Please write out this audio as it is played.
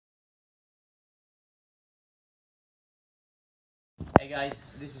Hey guys,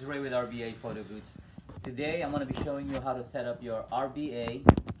 this is Ray with RBA Photobooths. Today I'm going to be showing you how to set up your RBA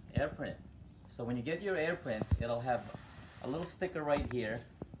AirPrint. So when you get your AirPrint, it'll have a little sticker right here,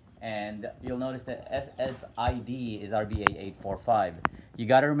 and you'll notice that SSID is RBA 845. You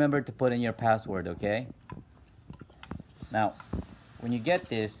got to remember to put in your password, okay? Now, when you get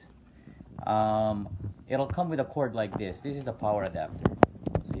this, it'll come with a cord like this. This is the power adapter.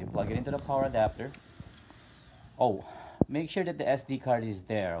 So you plug it into the power adapter. Oh, make sure that the SD card is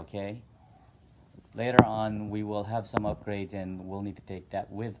there, okay? Later on, we will have some upgrades and we'll need to take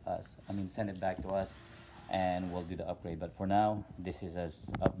that with us. Send it back to us and we'll do the upgrade. But for now, this is as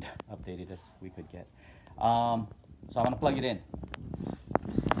updated as we could get. So I'm gonna plug it in.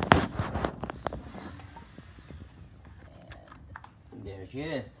 And there she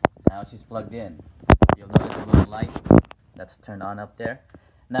is. Now she's plugged in. You'll notice a little light that's turned on up there.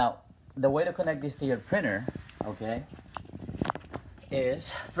 Now, the way to connect this to your printer, okay, is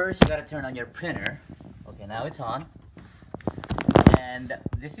first you got to turn on your printer. Okay, now it's on. And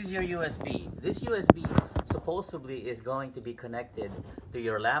this is your USB. This USB supposedly is going to be connected to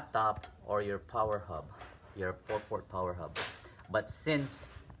your laptop or your power hub, your 4-port power hub. But since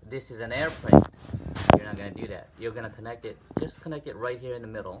this is an AirPrint, you're not going to do that. You're going to connect it, just connect it right here in the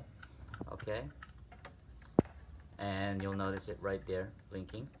middle, okay? And you'll notice it right there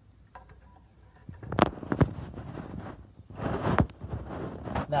blinking.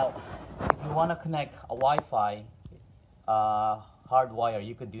 Now, if you want to connect a Wi-Fi hardwire,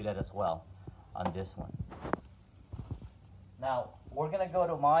 you could do that as well on this one. Now, we're going to go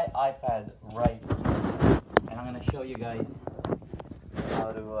to my iPad right here, and I'm going to show you guys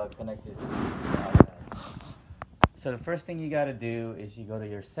how to connect it to the iPad. So the first thing you got to do is you go to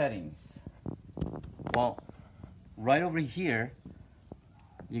your settings. Well, right over here,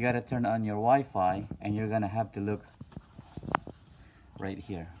 you got to turn on your Wi-Fi, and you're going to have to look right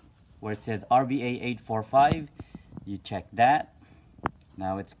here where it says RBA 845. You check that.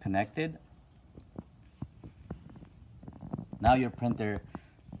 Now it's connected. Now your printer,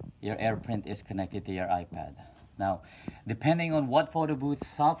 your AirPrint is connected to your iPad. Now, depending on what photo booth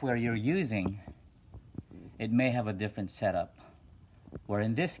software you're using, it may have a different setup. Where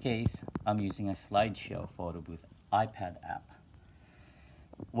in this case, I'm using a slideshow photo booth iPad app,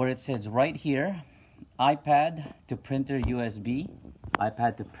 where it says right here, iPad to printer USB,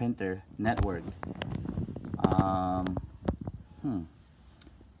 iPad to printer network. I'm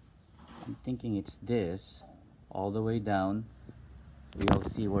thinking it's this. All the way down, we'll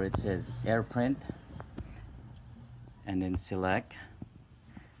see where it says AirPrint, and then select.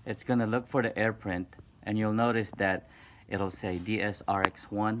 It's gonna look for the AirPrint, and you'll notice that it'll say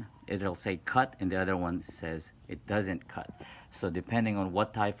DSRX1, it'll say cut, and the other one says it doesn't cut. So depending on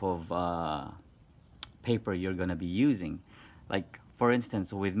what type of paper you're gonna be using, like for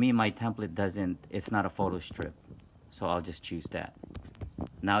instance with me, my template it's not a photo strip, so I'll just choose that.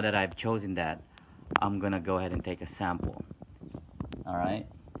 Now that I've chosen that, I'm gonna go ahead and take a sample. Alright,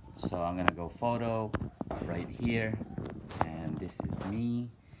 so I'm gonna go photo right here, and this is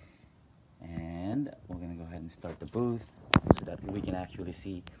me, and we're gonna go ahead and start the booth so that we can actually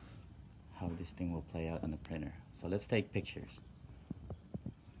see how this thing will play out on the printer. So let's take pictures.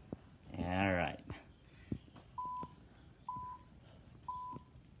 Alright.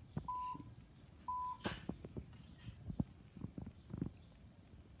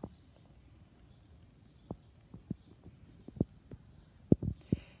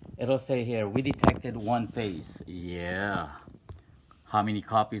 It'll say here, we detected one face. Yeah. How many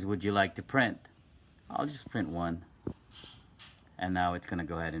copies would you like to print? I'll just print one. And now it's gonna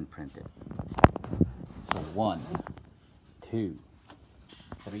go ahead and print it. So 1, 2,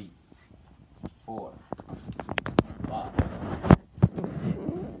 3, 4, 5, 6,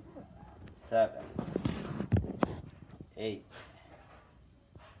 7, 8,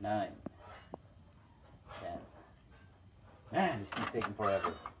 9, 10. Man, this thing's taking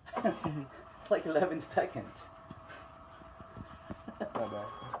forever. It's like 11 seconds.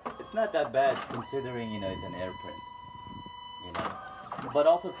 It's not that bad considering, it's an AirPrint. But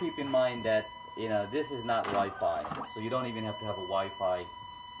also keep in mind that, this is not Wi-Fi. So you don't even have to have a Wi-Fi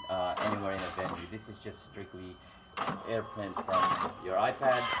anywhere in a venue. This is just strictly AirPrint from your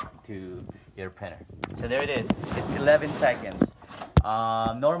iPad to your printer. So there it is. It's 11 seconds.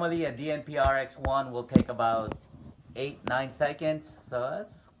 Normally a DNP RX1 will take about 8-9 seconds. So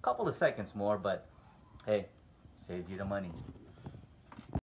that's a couple of seconds more, but hey, saves you the money.